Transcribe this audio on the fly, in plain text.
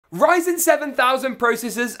Ryzen 7000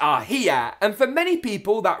 processors are here, and for many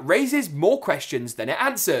people that raises more questions than it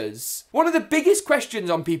answers. One of the biggest questions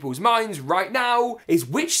on people's minds right now is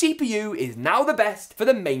which CPU is now the best for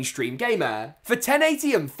the mainstream gamer. For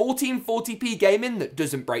 1080 and 1440p gaming that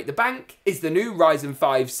doesn't break the bank, is the new Ryzen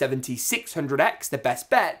 5 7600X the best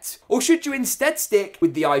bet? Or should you instead stick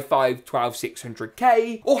with the i5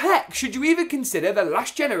 12600K? Or heck, should you even consider the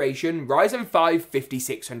last generation Ryzen 5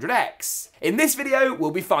 5600X? In this video,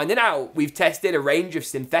 we'll be finding out. We've tested a range of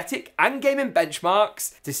synthetic and gaming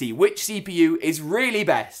benchmarks to see which CPU is really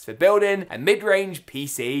best for building a mid-range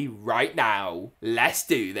PC right now. Let's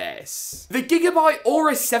do this. The GeekaWhat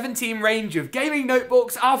Aura 17 range of gaming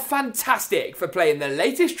notebooks are fantastic for playing the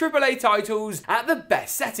latest AAA titles at the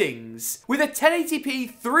best settings. With a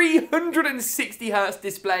 1080p 360Hz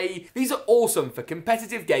display, these are awesome for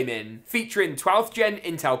competitive gaming, featuring 12th gen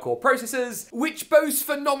Intel Core processors, which boast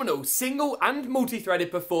phenomenal single and multi-threaded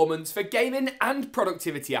performance for gaming and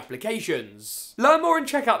productivity applications. Learn more and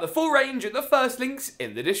check out the full range at the first links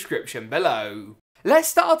in the description below. Let's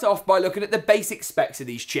start off by looking at the basic specs of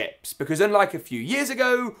these chips, because unlike a few years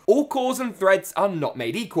ago, all cores and threads are not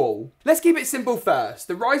made equal. Let's keep it simple first.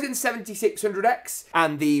 The Ryzen 7600X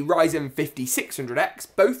and the Ryzen 5600X,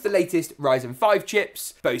 both the latest Ryzen 5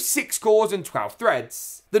 chips, boast 6 cores and 12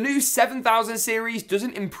 threads. The new 7000 series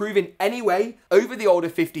doesn't improve in any way over the older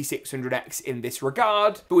 5600X in this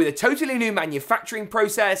regard, but with a totally new manufacturing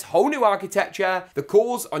process, whole new architecture, the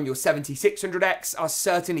cores on your 7600X are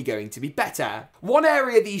certainly going to be better. One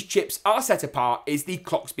area these chips are set apart is the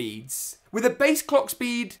clock speeds. With a base clock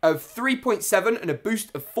speed of 3.7 and a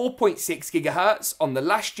boost of 4.6 GHz on the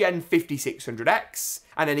last gen 5600X,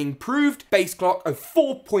 and an improved base clock of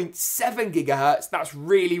 4.7 GHz, that's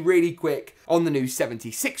really quick, on the new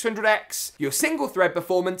 7600X, your single thread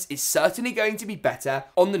performance is certainly going to be better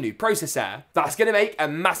on the new processor. That's going to make a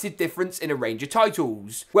massive difference in a range of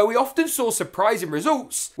titles, where we often saw surprising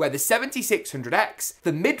results where the 7600X,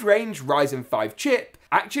 the mid-range Ryzen 5 chip,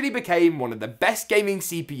 actually became one of the best gaming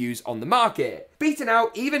CPUs on the market, beating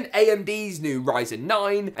out even AMD's new Ryzen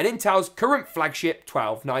 9 and Intel's current flagship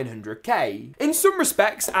 12900K. In some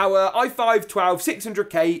respects, our i5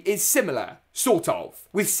 12600K is similar. Sort of.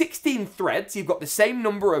 With 16 threads, you've got the same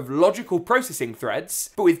number of logical processing threads,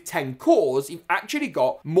 but with 10 cores, you've actually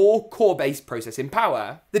got more core-based processing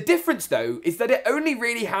power. The difference, though, is that it only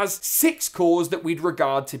really has 6 cores that we'd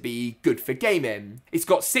regard to be good for gaming. It's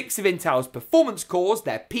got 6 of Intel's performance cores,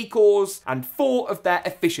 their P cores, and 4 of their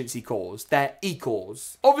efficiency cores, their E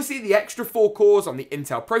cores. Obviously, the extra 4 cores on the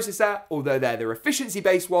Intel processor, although they're their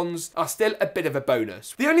efficiency-based ones, are still a bit of a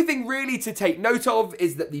bonus. The only thing really to take note of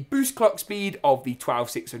is that the boost clock speed of the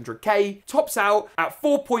 12600K tops out at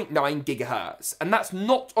 4.9 GHz, and that's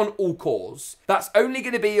not on all cores. That's only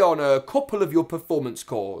going to be on a couple of your performance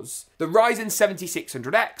cores. The Ryzen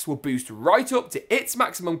 7600X will boost right up to its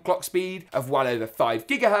maximum clock speed of well over 5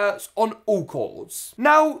 GHz on all cores.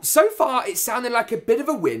 Now, so far it's sounding like a bit of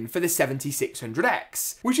a win for the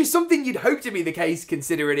 7600X, which is something you'd hope to be the case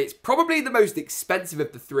considering it's probably the most expensive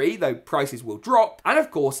of the three, though prices will drop, and of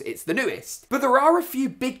course it's the newest. But there are a few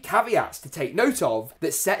big caveats to take note of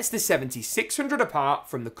that sets the 7600 apart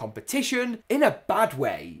from the competition in a bad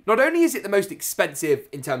way. Not only is it the most expensive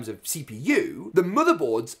in terms of CPU, the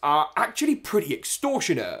motherboards are actually pretty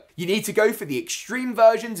extortionate. You need to go for the extreme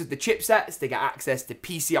versions of the chipsets to get access to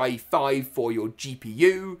PCIe 5 for your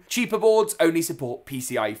GPU. Cheaper boards only support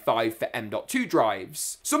PCIe 5 for M.2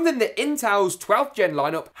 drives, something that Intel's 12th gen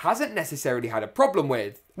lineup hasn't necessarily had a problem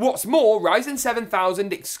with. What's more, Ryzen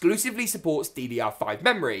 7000 exclusively supports DDR5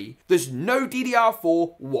 memory. There's no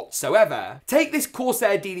DDR4 whatsoever. Take this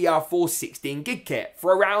Corsair DDR4 16GB kit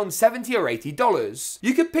for around $70 or $80.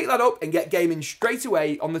 You could pick that up and get gaming straight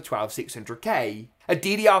away on the 12600K. A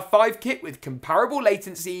DDR5 kit with comparable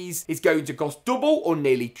latencies is going to cost double or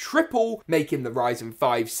nearly triple, making the Ryzen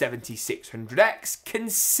 5 7600X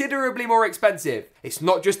considerably more expensive. It's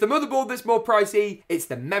not just the motherboard that's more pricey, it's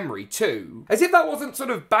the memory too. As if that wasn't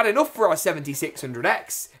sort of bad enough for our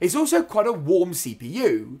 7600X, it's also quite a warm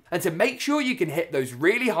CPU. And to make sure you can hit those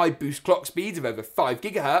really high boost clock speeds of over 5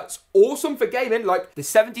 GHz, awesome for gaming, like the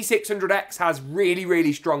 7600X has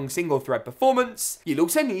really strong single thread performance, you'll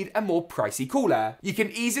also need a more pricey cooler. hardware. You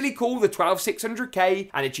can easily cool the 12600K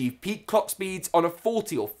and achieve peak clock speeds on a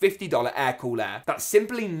 $40 or $50 air cooler. That's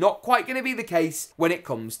simply not quite going to be the case when it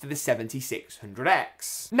comes to the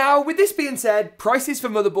 7600X. Now, with this being said, prices for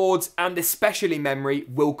motherboards and especially memory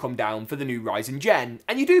will come down for the new Ryzen gen,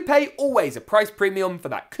 and you do pay always a price premium for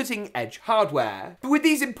that cutting edge hardware. But with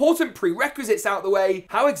these important prerequisites out the way,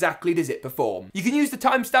 how exactly does it perform? You can use the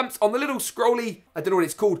timestamps on the little scrolly, I don't know what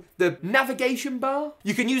it's called, the navigation bar?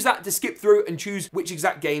 You can use that to skip through and choose which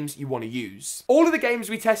exact games you want to use. All of the games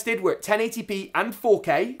we tested were at 1080p and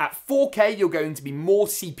 4K. At 4K, you're going to be more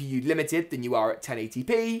CPU limited than you are at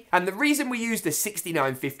 1080p, and the reason we used the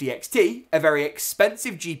 6950 XT, a very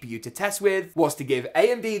expensive GPU to test with, was to give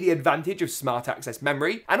AMD the advantage of smart access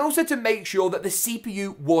memory, and also to make sure that the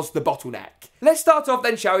CPU was the bottleneck. Let's start off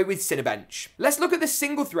then, shall we, with Cinebench. Let's look at the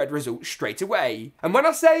single thread results straight away. And when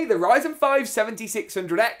I say the Ryzen 5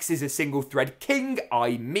 7600X is a single thread king,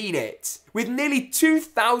 I mean it. With nearly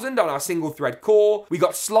 2,000 on our single thread core, we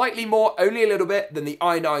got slightly more, only a little bit, than the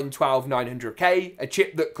i9 12900K, a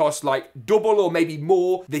chip that costs like double or maybe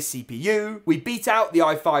more this CPU. We beat out the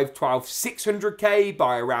i5 12600K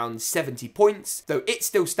by around 70 points, though it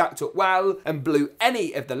still stacked up well and blew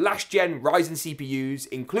any of the last gen Ryzen CPUs,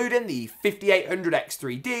 including the 5800X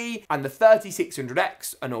 3D and the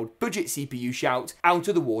 3600X, an old budget CPU shout, out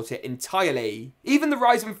of the water entirely. Even the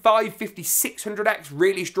Ryzen 5 5600X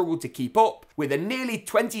really struggled to keep up, with a nearly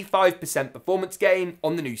 25% performance gain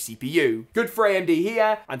on the new CPU. Good for AMD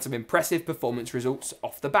here, and some impressive performance results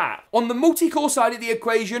off the bat. On the multi-core side of the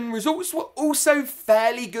equation, results were also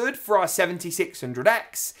fairly good for our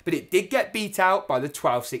 7600X, but it did get beat out by the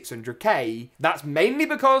 12600K. That's mainly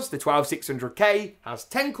because the 12600K has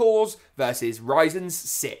 10 cores versus Ryzen's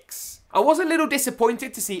 6. I was a little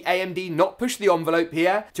disappointed to see AMD not push the envelope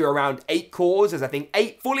here to around 8 cores, as I think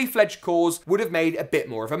 8 fully fledged cores would have made a bit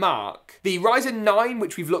more of a mark. The Ryzen 9,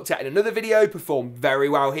 which we've looked at in another video, performed very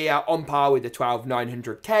well here, on par with the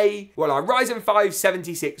 12900K, while our Ryzen 5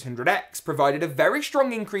 7600X provided a very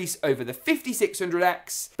strong increase over the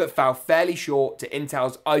 5600X, but fell fairly short to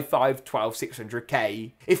Intel's i5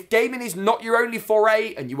 12600K. If gaming is not your only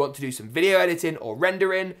foray and you want to do some video editing or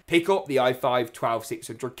rendering, pick up the i5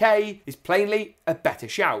 12600K. Is plainly a better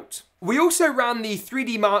shout. We also ran the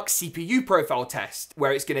 3D Mark CPU profile test,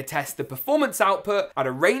 where it's going to test the performance output at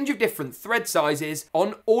a range of different thread sizes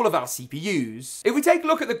on all of our CPUs. If we take a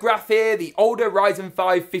look at the graph here, the older Ryzen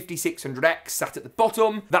 5 5600X sat at the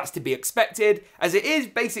bottom. That's to be expected, as it is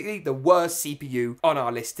basically the worst CPU on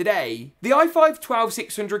our list today. The i5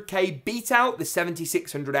 12600K beat out the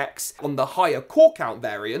 7600X on the higher core count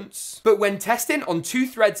variants, but when testing on 2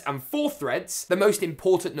 threads and 4 threads, the most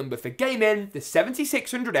important number for gaming, the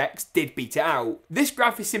 7600X did beat it out. This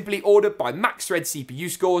graph is simply ordered by max thread CPU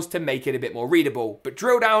scores to make it a bit more readable, but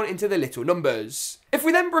drill down into the little numbers. If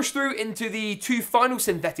we then brush through into the 2 final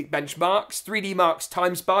synthetic benchmarks, 3D Mark's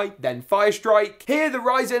Time Spy, then Firestrike, here the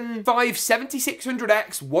Ryzen 5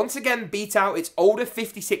 7600X once again beat out its older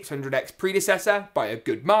 5600X predecessor by a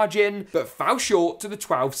good margin, but fell short to the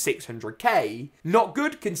 12600K. Not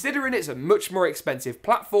good, considering it's a much more expensive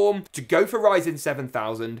platform to go for Ryzen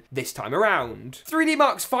 7000 this time around. 3D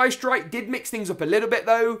Mark's Firestrike did mix things up a little bit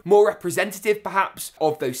though, more representative perhaps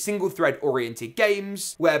of those single thread oriented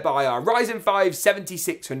games, whereby our Ryzen 5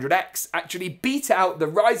 7600X actually beat out the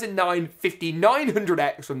Ryzen 9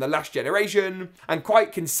 5900X from the last generation, and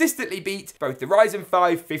quite consistently beat both the Ryzen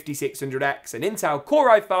 5 5600X and Intel Core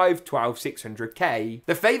i5 12600K.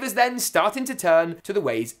 The favours then starting to turn to the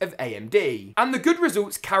ways of AMD. And the good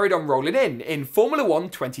results carried on rolling in Formula 1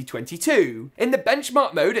 2022. In the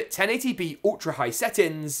benchmark mode at 1080p ultra high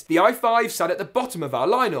settings, the i5 sat at the bottom of our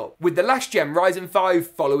lineup, with the last gen Ryzen 5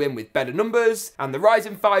 following with better numbers, and the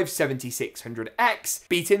Ryzen 5 7600X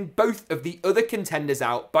beating both of the other contenders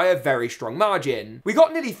out by a very strong margin. We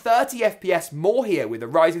got nearly 30 FPS more here with a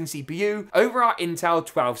Ryzen CPU over our Intel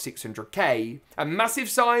 12600K, a massive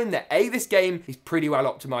sign that A, this game is pretty well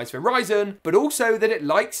optimized for Ryzen, but also that it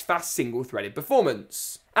likes fast single-threaded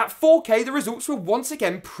performance. At 4K, the results were once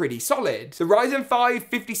again pretty solid. The Ryzen 5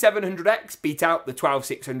 5700X beat out the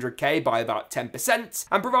 12600K by about 10%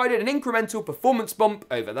 and provided an incremental performance bump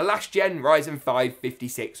over the last gen Ryzen 5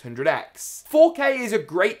 5600X. 4K is a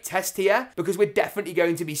great test here because we're definitely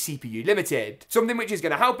going to be CPU limited, something which is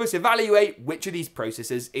going to help us evaluate which of these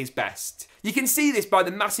processors is best. You can see this by the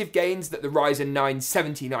massive gains that the Ryzen 9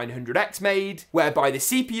 7900X made, whereby the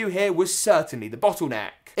CPU here was certainly the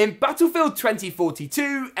bottleneck. In Battlefield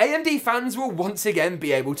 2042, AMD fans will once again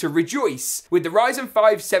be able to rejoice, with the Ryzen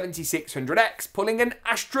 5 7600X pulling an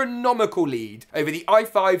astronomical lead over the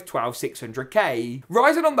i5 12600K.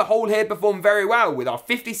 Ryzen on the whole here performed very well, with our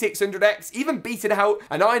 5600X even beating out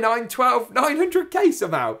an i9 12900K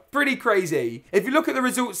somehow. Pretty crazy. If you look at the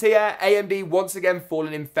results here, AMD once again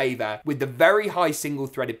falling in favour, with the very high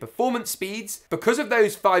single-threaded performance speeds, because of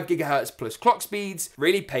those 5 GHz plus clock speeds,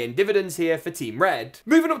 really paying dividends here for Team Red.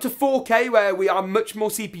 Moving up to 4K, where we are much more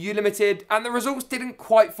CPU limited, and the results didn't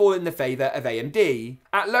quite fall in the favour of AMD.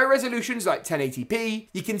 At low resolutions like 1080p,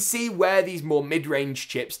 you can see where these more mid-range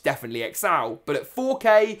chips definitely excel, but at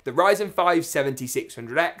 4K, the Ryzen 5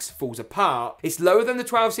 7600X falls apart. It's lower than the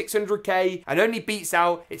 12600K and only beats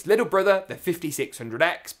out its little brother, the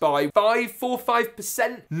 5600X, by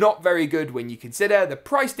 545%. Not very good when you consider the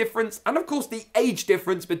price difference and of course the age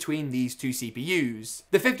difference between these two CPUs.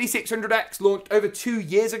 The 5600X launched over 2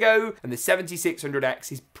 years ago, and the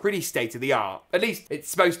 7600X is pretty state of the art. At least it's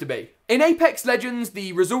supposed to be. In Apex Legends,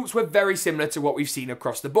 the results were very similar to what we've seen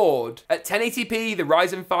across the board. At 1080p, the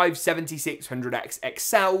Ryzen 5 7600X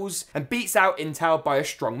excels and beats out Intel by a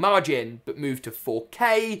strong margin, but moved to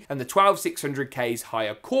 4K, and the 12600K's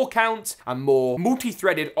higher core count and more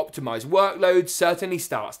multi-threaded optimized workload certainly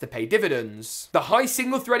starts to pay dividends. The high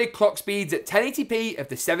single-threaded clock speeds at 1080p of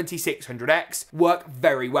the 7600X work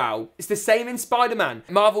very well. It's the same in Spider-Man.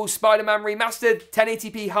 Marvel's Spider-Man Remastered,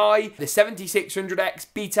 1080p high, the 7600X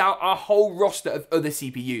beat out our whole roster of other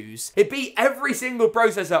CPUs. It beat every single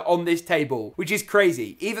processor on this table, which is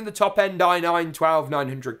crazy. Even the top-end i9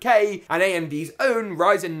 12900K and AMD's own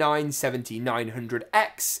Ryzen 9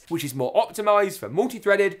 7900X, which is more optimized for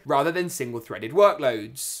multi-threaded rather than single-threaded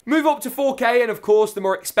workloads. Move up to 4K, and of course the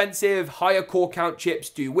more expensive, higher core count chips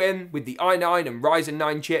do win, with the i9 and Ryzen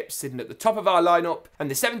 9 chips sitting at the top of our lineup, and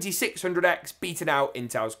the 7600X beating out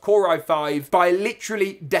Intel's Core i5 by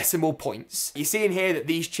literally decimal points. You're seeing here that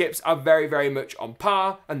these chips are very much on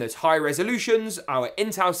par, and those high resolutions, our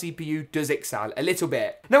Intel CPU does excel a little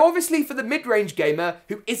bit. Now obviously for the mid-range gamer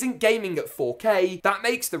who isn't gaming at 4K, that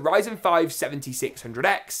makes the Ryzen 5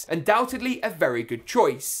 7600X undoubtedly a very good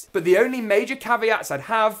choice. But the only major caveats I'd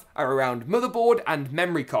have are around motherboard and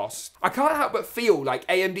memory cost. I can't help but feel like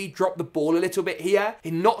AMD dropped the ball a little bit here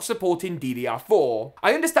in not supporting DDR4.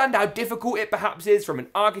 I understand how difficult it perhaps is from an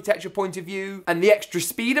architecture point of view, and the extra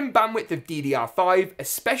speed and bandwidth of DDR5,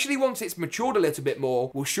 especially once it's matured a little bit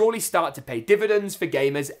more, will surely start to pay dividends for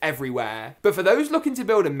gamers everywhere. But for those looking to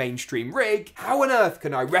build a mainstream rig, how on earth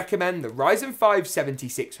can I recommend the Ryzen 5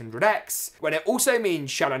 7600X when it also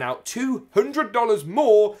means shelling out $200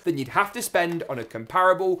 more than you'd have to spend on a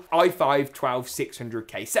comparable i5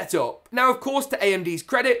 12600K setup? Now of course, to AMD's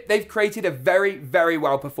credit, they've created a very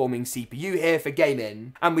well performing CPU here for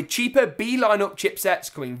gaming, and with cheaper B lineup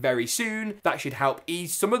chipsets coming very soon, that should help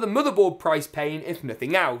ease some of the motherboard price pain if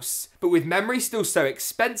nothing else. But with memory still so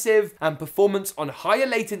expensive and performance on higher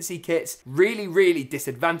latency kits really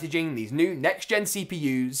disadvantaging these new next-gen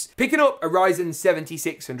CPUs, picking up a Ryzen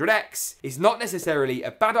 7600X is not necessarily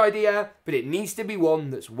a bad idea, but it needs to be one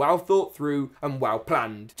that's well thought through and well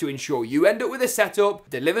planned to ensure you end up with a setup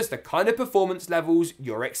that delivers the kind of performance levels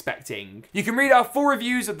you're expecting. You can read our full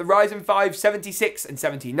reviews of the Ryzen 5 76 and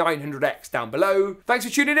 7900X down below. Thanks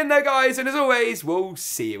for tuning in there, guys, and as always, we'll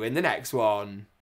see you in the next one.